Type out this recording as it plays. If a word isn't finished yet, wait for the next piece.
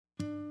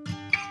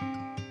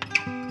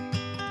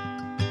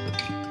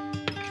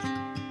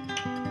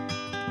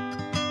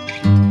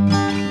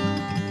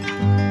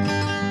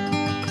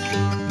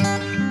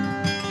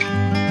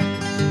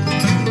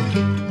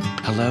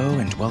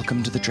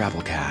Welcome to the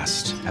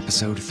Drabblecast,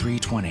 episode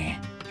 320.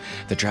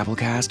 The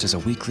Drabblecast is a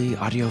weekly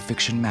audio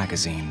fiction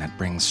magazine that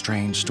brings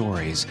strange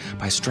stories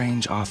by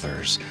strange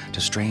authors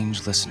to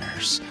strange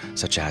listeners,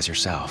 such as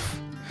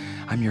yourself.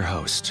 I'm your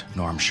host,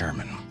 Norm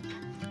Sherman.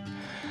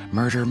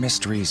 Murder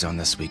mysteries on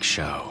this week's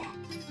show.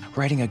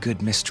 Writing a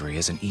good mystery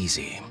isn't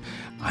easy.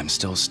 I'm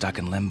still stuck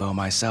in limbo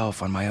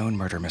myself on my own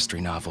murder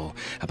mystery novel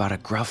about a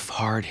gruff,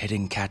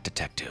 hard-hitting cat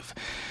detective.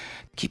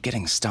 Keep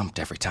getting stumped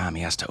every time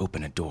he has to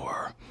open a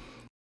door.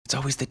 It's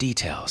always the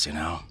details, you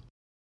know.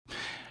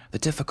 The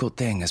difficult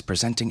thing is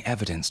presenting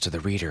evidence to the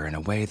reader in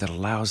a way that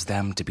allows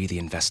them to be the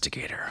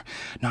investigator.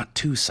 Not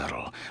too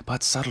subtle,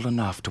 but subtle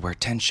enough to where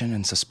tension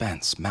and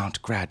suspense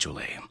mount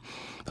gradually.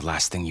 The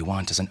last thing you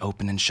want is an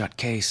open and shut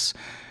case.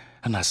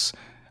 Unless,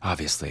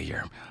 obviously,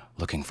 you're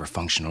looking for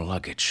functional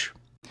luggage.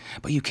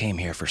 But you came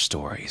here for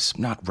stories,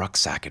 not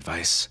rucksack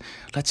advice.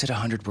 Let's hit a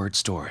 100-word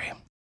story.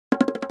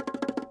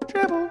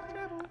 Drabble.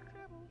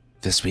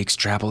 This week's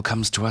Drabble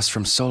comes to us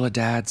from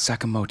Soledad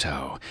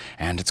Sakamoto,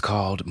 and it's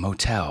called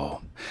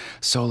Motel.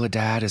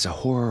 Soledad is a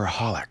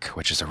horroraholic,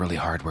 which is a really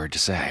hard word to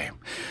say.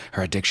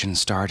 Her addiction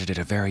started at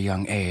a very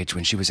young age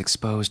when she was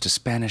exposed to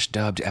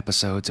Spanish-dubbed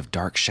episodes of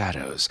Dark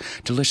Shadows,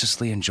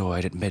 deliciously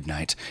enjoyed at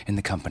midnight in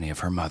the company of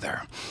her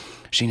mother.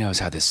 She knows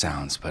how this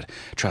sounds, but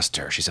trust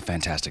her, she's a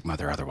fantastic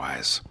mother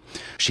otherwise.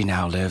 She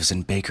now lives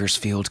in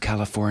Bakersfield,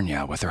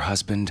 California, with her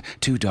husband,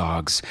 2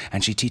 dogs,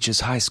 and she teaches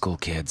high school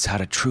kids how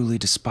to truly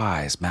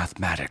despise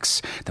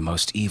mathematics, the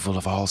most evil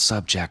of all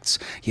subjects,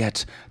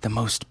 yet the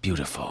most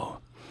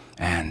beautiful.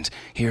 And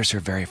here's her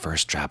very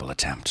first Drabble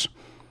attempt.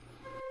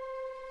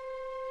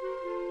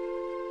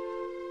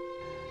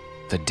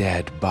 The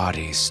dead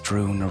bodies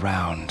strewn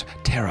around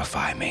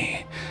terrify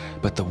me,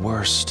 but the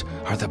worst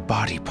are the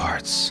body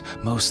parts,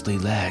 mostly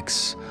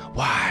legs.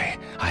 Why,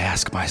 I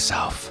ask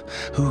myself,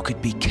 who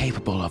could be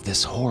capable of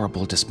this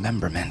horrible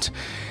dismemberment?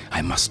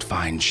 I must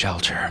find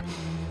shelter.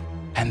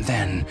 And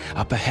then,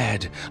 up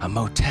ahead, a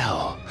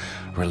motel.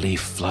 Relief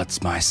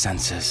floods my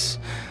senses.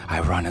 I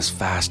run as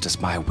fast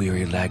as my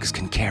weary legs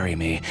can carry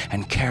me,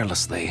 and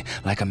carelessly,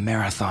 like a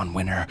marathon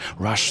winner,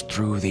 rush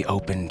through the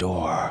open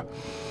door.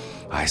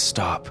 I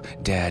stop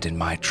dead in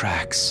my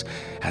tracks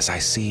as I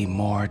see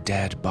more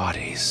dead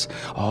bodies,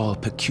 all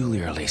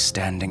peculiarly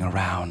standing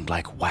around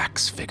like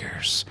wax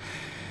figures.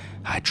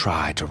 I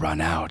try to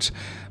run out,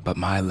 but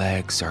my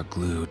legs are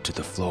glued to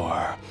the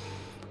floor.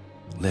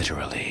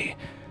 Literally,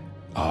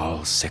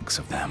 all 6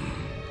 of them.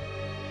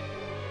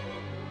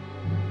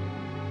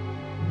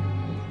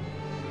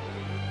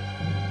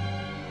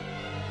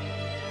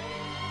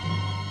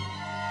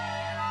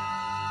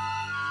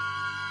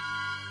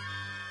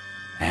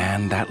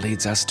 And that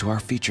leads us to our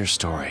feature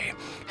story,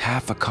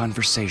 Half a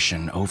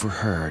Conversation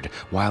Overheard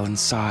While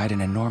Inside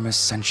an Enormous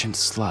Sentient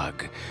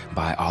Slug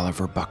by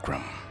Oliver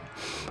Buckram.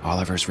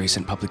 Oliver's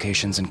recent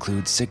publications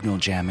include Signal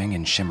Jamming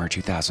in Shimmer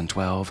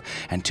 2012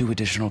 and 2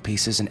 additional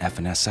pieces in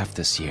FNSF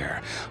this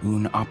year,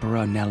 Un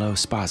Opera Nello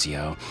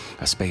Spazio,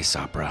 a space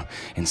opera,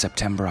 in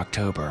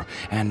September-October,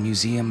 and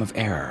Museum of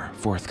Error,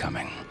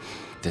 forthcoming.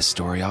 This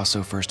story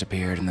also first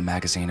appeared in the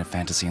Magazine of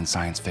Fantasy and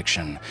Science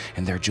Fiction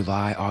in their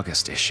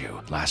July-August issue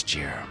last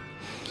year.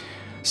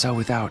 So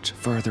without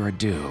further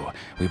ado,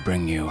 we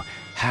bring you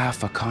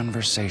Half a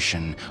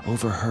Conversation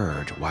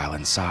Overheard While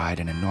Inside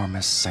an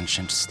Enormous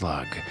Sentient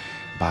Slug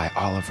by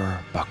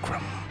Oliver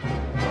Buckram.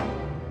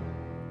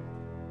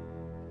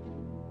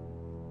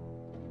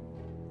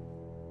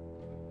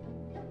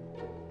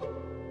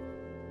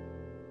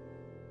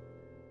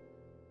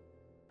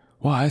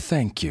 Why,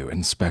 thank you,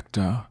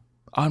 Inspector.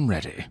 I'm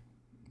ready.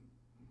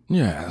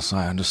 Yes,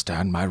 I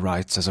understand my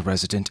rights as a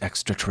resident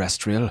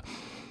extraterrestrial.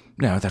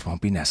 No, that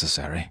won't be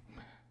necessary.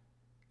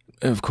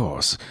 Of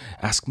course,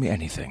 ask me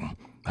anything.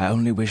 I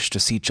only wish to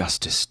see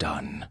justice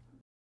done.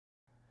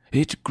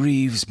 It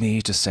grieves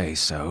me to say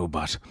so,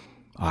 but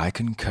I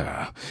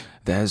concur.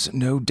 There's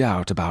no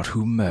doubt about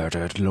who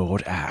murdered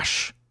Lord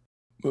Ash.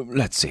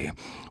 Let's see.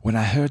 When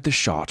I heard the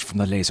shot from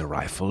the laser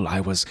rifle, I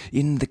was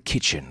in the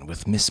kitchen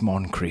with Miss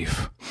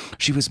Moncrief.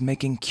 She was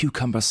making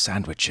cucumber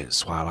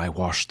sandwiches while I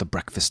washed the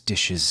breakfast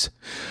dishes.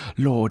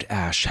 Lord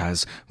Ash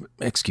had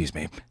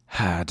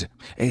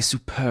a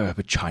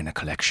superb china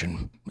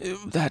collection.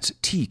 That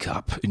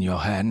teacup in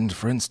your hand,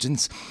 for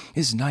instance,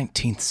 is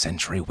 19th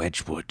century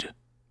Wedgwood.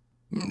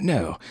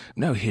 No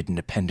hidden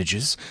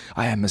appendages.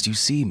 I am as you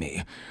see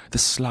me. The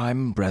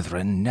slime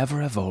brethren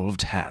never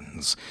evolved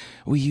hands.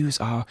 We use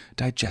our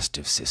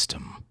digestive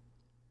system.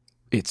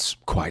 It's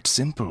quite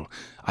simple.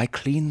 I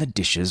clean the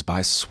dishes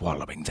by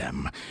swallowing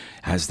them.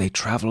 As they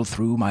travel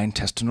through my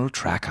intestinal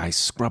tract, I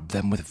scrub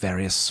them with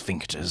various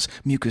sphincters,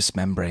 mucous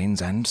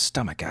membranes, and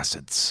stomach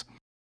acids.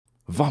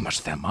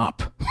 Vomit them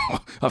up?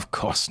 Of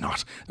course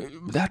not.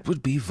 That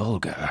would be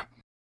vulgar.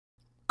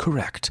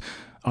 Correct.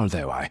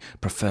 Although I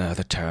prefer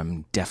the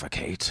term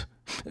defecate.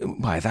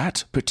 Why,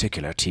 that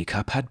particular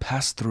teacup had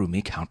passed through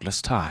me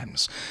countless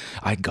times.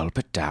 I gulp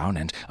it down,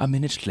 and a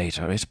minute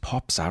later it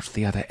pops out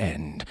the other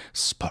end,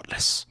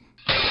 spotless.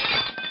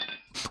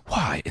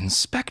 Why,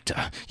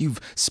 Inspector, you've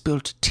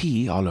spilt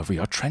tea all over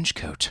your trench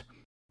coat.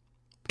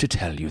 To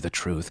tell you the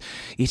truth,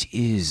 it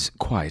is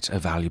quite a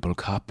valuable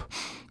cup.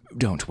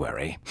 Don't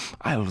worry,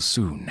 I'll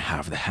soon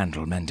have the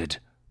handle mended.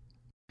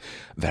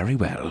 Very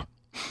well.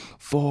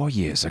 4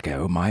 years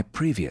ago, my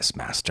previous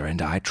master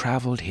and I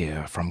travelled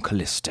here from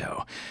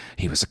Callisto.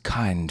 He was a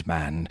kind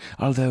man,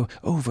 although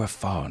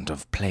over-fond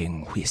of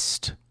playing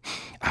whist.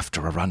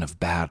 After a run of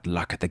bad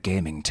luck at the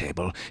gaming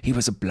table, he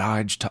was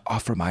obliged to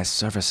offer my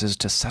services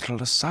to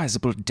settle a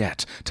sizable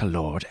debt to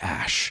Lord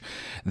Ash.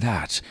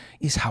 That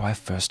is how I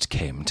first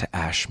came to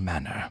Ash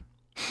Manor.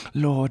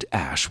 Lord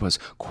Ash was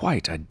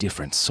quite a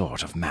different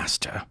sort of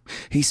master.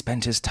 He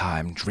spent his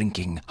time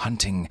drinking,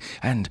 hunting,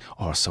 and,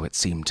 or so it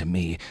seemed to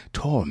me,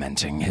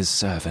 tormenting his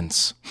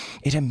servants.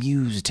 It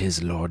amused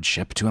his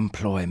lordship to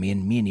employ me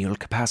in menial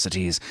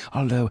capacities,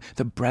 although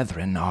the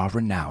brethren are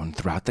renowned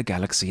throughout the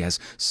galaxy as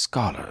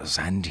scholars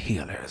and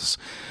healers.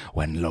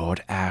 When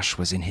Lord Ash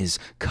was in his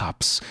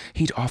cups,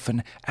 he'd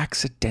often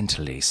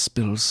accidentally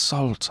spill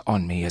salt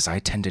on me as I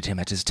tended him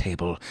at his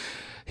table.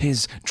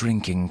 His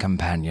drinking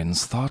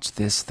companions thought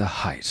this the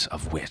height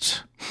of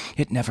wit.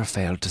 It never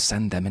failed to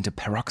send them into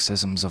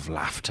paroxysms of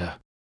laughter.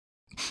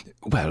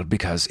 Well,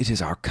 because it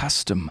is our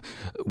custom.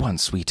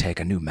 Once we take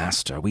a new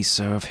master, we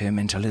serve him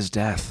until his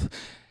death.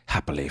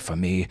 Happily for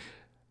me,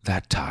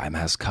 that time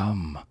has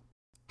come.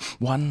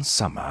 One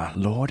summer,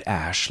 Lord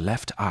Ash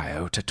left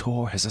Io to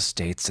tour his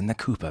estates in the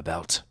Cooper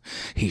Belt.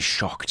 He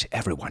shocked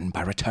everyone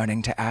by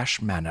returning to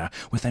Ash Manor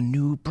with a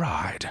new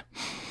bride.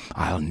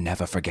 I'll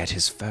never forget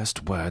his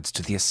first words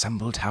to the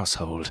assembled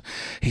household.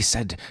 He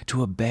said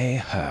to obey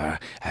her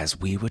as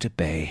we would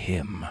obey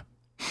him.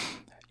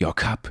 Your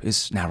cup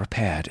is now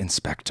repaired,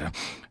 Inspector.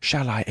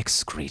 Shall I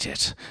excrete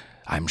it?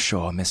 I'm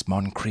sure Miss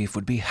Moncrief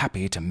would be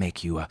happy to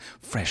make you a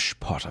fresh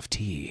pot of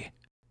tea.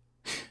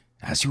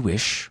 As you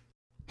wish.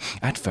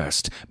 At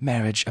first,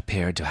 marriage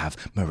appeared to have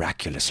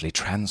miraculously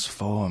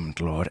transformed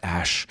Lord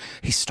Ash.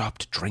 He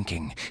stopped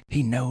drinking.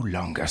 He no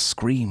longer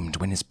screamed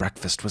when his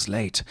breakfast was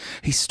late.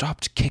 He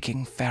stopped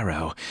kicking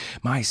Pharaoh.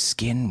 My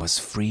skin was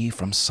free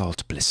from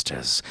salt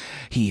blisters.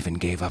 He even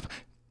gave up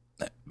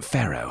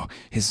Pharaoh,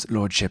 his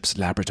lordship's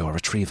Labrador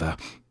retriever.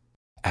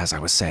 As I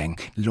was saying,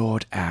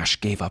 Lord Ash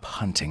gave up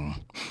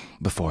hunting.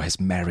 Before his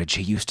marriage,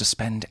 he used to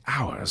spend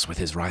hours with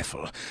his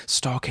rifle,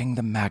 stalking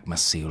the magma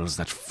seals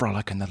that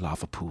frolic in the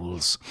lava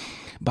pools.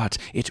 But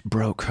it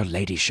broke her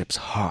ladyship's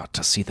heart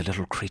to see the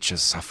little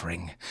creatures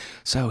suffering.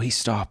 So he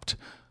stopped,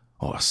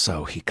 or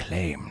so he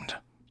claimed.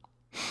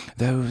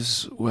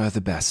 Those were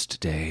the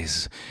best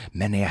days.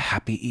 Many a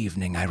happy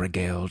evening I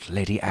regaled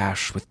Lady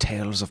Ash with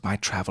tales of my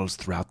travels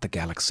throughout the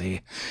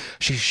galaxy.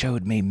 She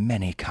showed me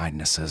many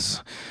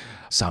kindnesses.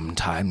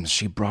 Sometimes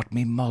she brought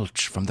me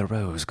mulch from the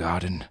rose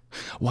garden.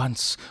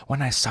 Once,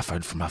 when I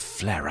suffered from a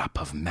flare-up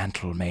of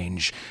mantle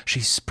mange, she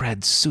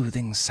spread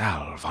soothing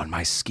salve on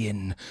my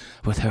skin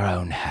with her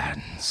own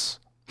hands.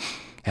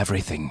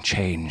 Everything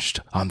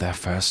changed on their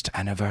first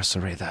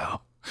anniversary,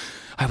 though.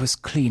 I was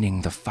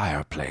cleaning the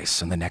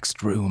fireplace in the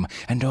next room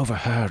and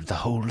overheard the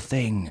whole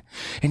thing,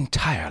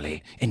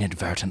 entirely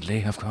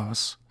inadvertently, of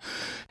course.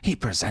 He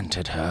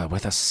presented her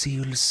with a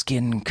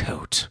sealskin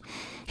coat.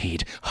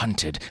 He'd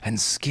hunted and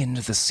skinned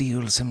the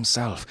seals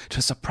himself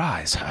to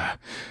surprise her.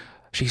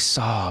 She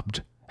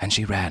sobbed, and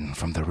she ran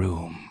from the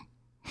room.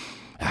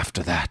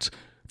 After that,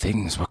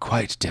 things were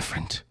quite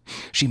different.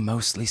 She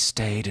mostly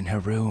stayed in her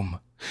room.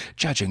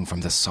 Judging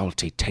from the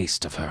salty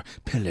taste of her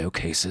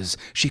pillowcases,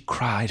 she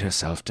cried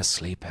herself to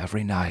sleep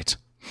every night.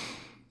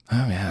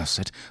 Oh yes,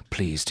 it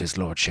pleased his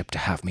lordship to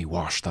have me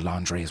wash the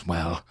laundry as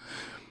well.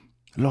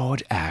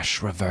 Lord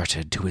Ash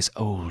reverted to his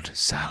old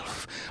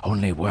self,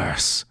 only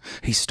worse.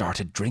 He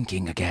started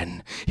drinking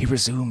again. He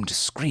resumed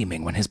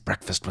screaming when his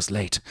breakfast was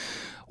late.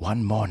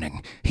 One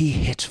morning, he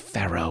hit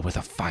Pharaoh with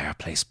a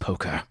fireplace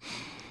poker.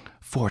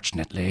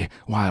 Fortunately,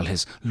 while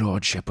his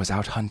lordship was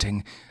out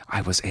hunting,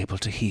 I was able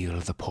to heal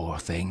the poor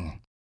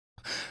thing.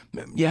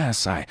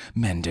 Yes, I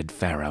mended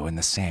Pharaoh in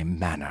the same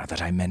manner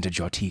that I mended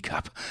your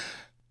teacup.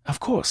 Of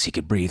course he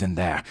could breathe in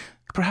there.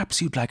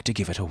 Perhaps you'd like to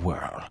give it a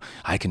whirl.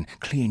 I can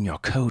clean your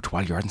coat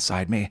while you're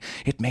inside me.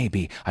 It may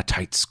be a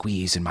tight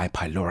squeeze in my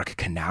pyloric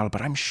canal,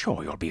 but I'm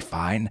sure you'll be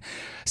fine.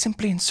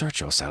 Simply insert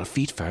yourself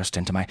feet first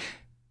into my...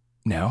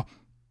 No?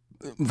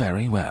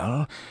 Very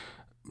well.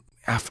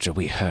 After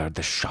we heard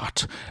the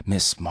shot,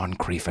 Miss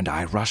Moncrief and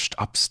I rushed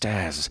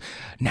upstairs.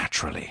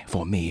 Naturally,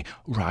 for me,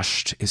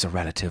 rushed is a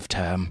relative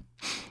term.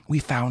 We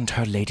found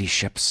her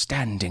ladyship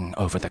standing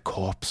over the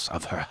corpse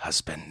of her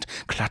husband,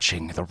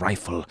 clutching the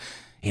rifle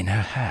in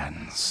her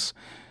hands.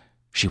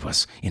 She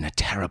was in a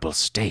terrible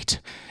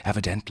state.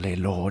 Evidently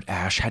Lord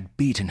Ash had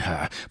beaten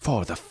her,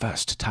 for the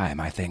first time,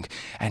 I think,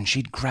 and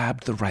she'd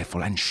grabbed the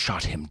rifle and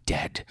shot him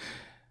dead.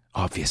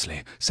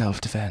 Obviously,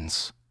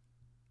 self-defense.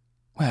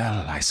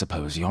 Well, I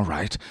suppose you're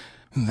right.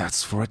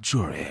 That's for a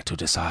jury to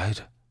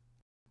decide.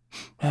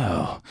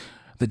 Oh,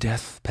 the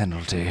death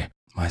penalty,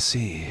 I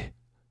see.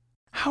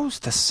 How's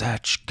the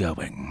search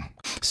going?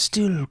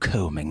 Still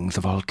combing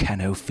the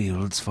volcano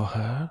fields for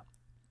her?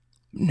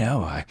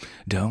 No, I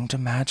don't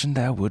imagine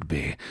there would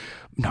be.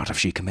 Not if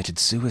she committed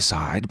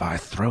suicide by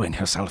throwing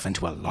herself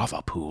into a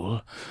lava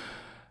pool.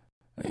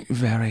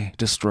 Very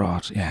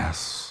distraught,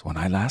 yes, when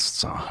I last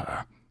saw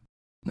her.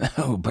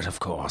 Oh, but of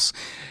course.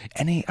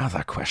 Any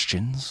other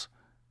questions?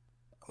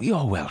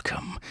 You're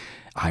welcome.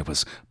 I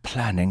was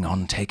planning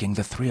on taking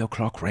the 3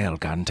 o'clock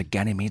railgun to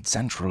Ganymede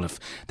Central, if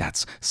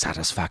that's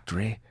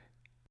satisfactory.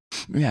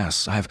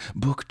 Yes, I've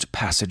booked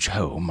passage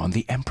home on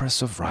the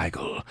Empress of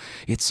Rigel.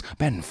 It's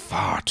been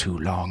far too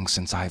long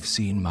since I've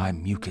seen my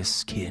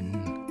mucus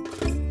kin.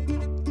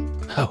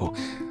 Oh,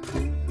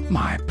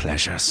 my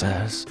pleasure,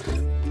 sirs.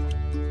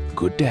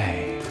 Good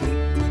day.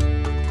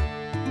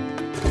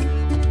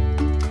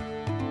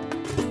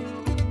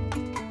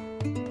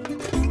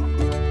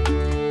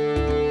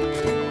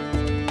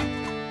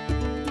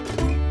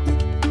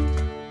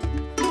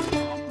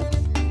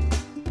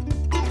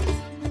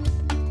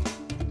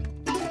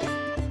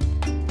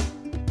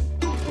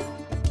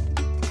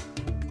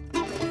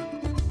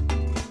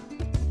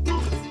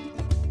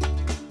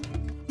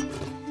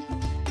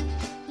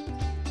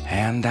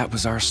 And that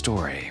was our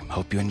story.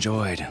 Hope you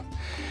enjoyed.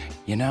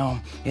 You know,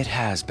 it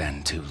has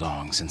been too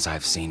long since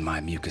I've seen my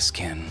mucus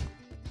kin.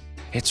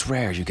 It's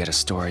rare you get a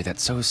story that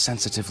so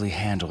sensitively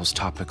handles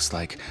topics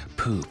like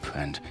poop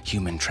and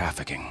human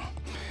trafficking.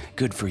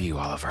 Good for you,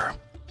 Oliver.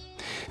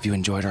 If you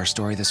enjoyed our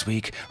story this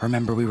week,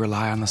 remember we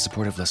rely on the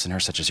support of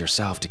listeners such as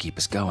yourself to keep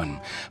us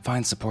going.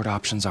 Find support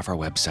options off our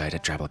website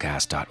at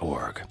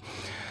drabblecast.org.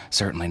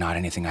 Certainly not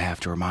anything I have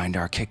to remind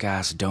our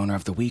kick-ass donor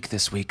of the week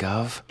this week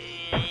of...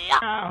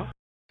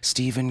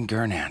 Stephen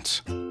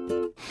Gernant.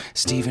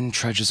 Stephen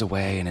trudges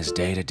away in his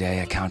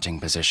day-to-day accounting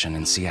position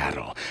in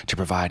Seattle to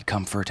provide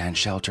comfort and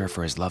shelter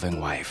for his loving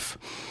wife.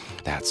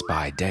 That's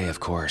by day, of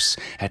course.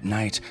 At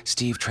night,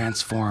 Steve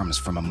transforms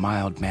from a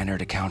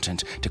mild-mannered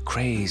accountant to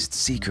crazed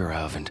seeker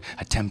of and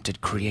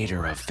attempted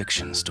creator of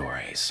fiction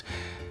stories.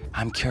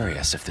 I'm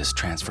curious if this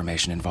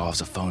transformation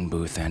involves a phone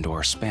booth and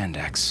or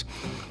spandex.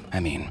 I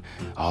mean,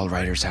 all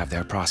writers have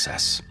their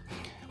process.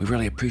 We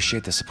really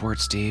appreciate the support,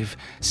 Steve.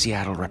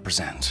 Seattle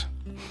represent.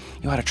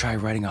 You ought to try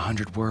writing a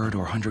 100-word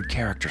or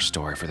 100-character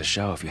story for the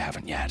show if you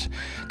haven't yet.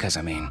 Because,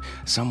 I mean,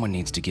 someone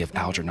needs to give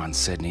Algernon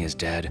Sidney is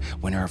Dead,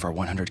 winner of our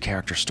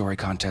 100-character story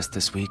contest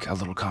this week, a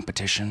little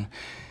competition.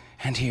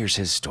 And here's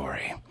his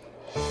story.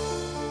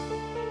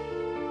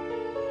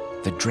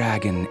 The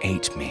dragon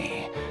ate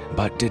me,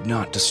 but did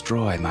not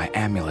destroy my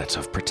amulet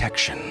of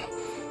protection.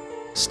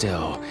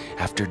 Still,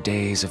 after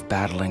days of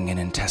battling in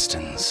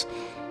intestines,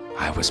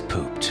 I was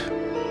pooped.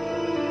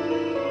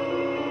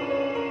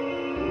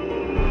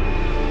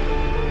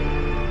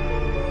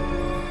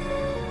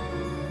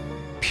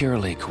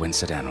 Purely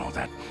coincidental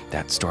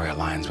that story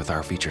aligns with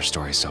our feature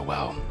story so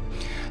well.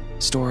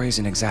 Stories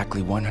in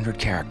exactly 100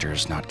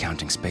 characters, not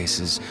counting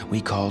spaces, we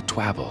call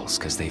twabbles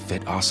because they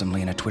fit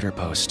awesomely in a Twitter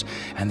post,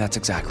 and that's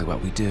exactly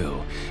what we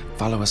do.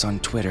 Follow us on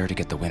Twitter to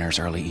get the winners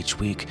early each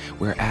week.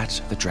 We're at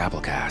the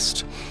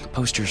Drabblecast.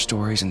 Post your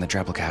stories in the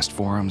Drabblecast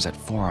forums at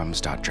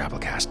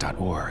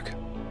forums.drabblecast.org.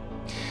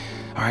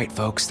 All right,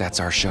 folks, that's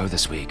our show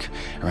this week.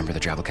 Remember, the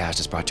Drabblecast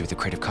is brought to you with the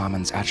Creative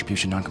Commons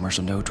Attribution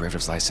Non-Commercial No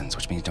Derivatives License,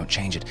 which means don't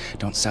change it,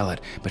 don't sell it,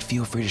 but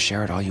feel free to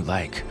share it all you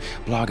like.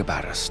 Blog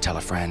about us, tell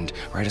a friend,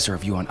 write us a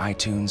review on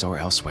iTunes or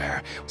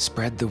elsewhere.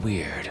 Spread the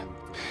weird.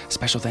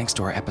 Special thanks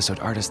to our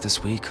episode artist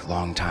this week,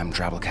 longtime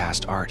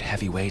Drabblecast art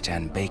heavyweight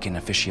and bacon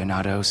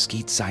aficionado,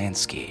 Skeet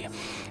Scienski.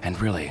 And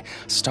really,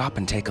 stop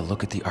and take a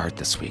look at the art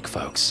this week,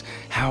 folks.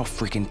 How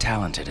freaking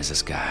talented is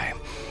this guy?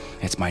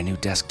 It's my new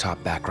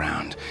desktop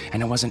background,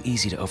 and it wasn't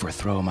easy to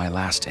overthrow my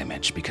last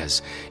image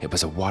because it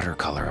was a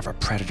watercolor of a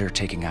predator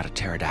taking out a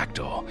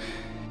pterodactyl.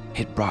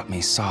 It brought me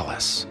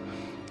solace.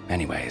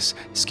 Anyways,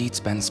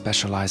 Skeet's been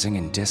specializing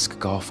in disc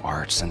golf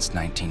art since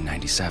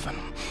 1997.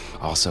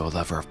 Also a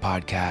lover of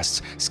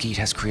podcasts, Skeet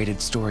has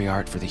created story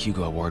art for the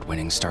Hugo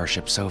Award-winning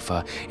Starship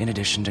Sofa, in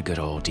addition to good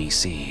old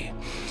DC.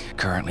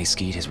 Currently,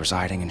 Skeet is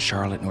residing in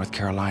Charlotte, North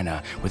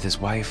Carolina, with his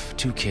wife,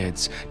 2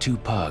 kids, 2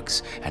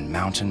 pugs, and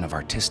mountain of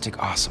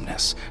artistic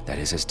awesomeness that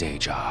is his day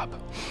job.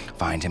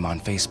 Find him on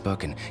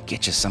Facebook and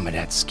get you some of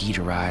that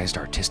Skeeterized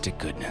artistic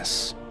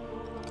goodness.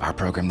 Our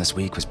program this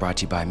week was brought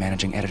to you by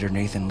managing editor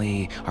Nathan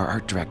Lee, our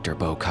art director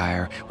Bo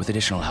Kyer, with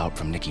additional help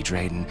from Nikki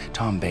Drayden,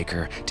 Tom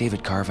Baker,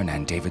 David Carvin,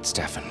 and David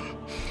Steffen.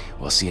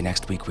 We'll see you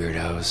next week,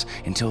 weirdos.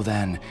 Until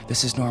then,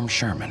 this is Norm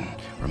Sherman,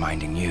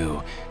 reminding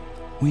you,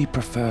 we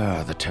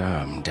prefer the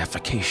term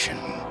defecation.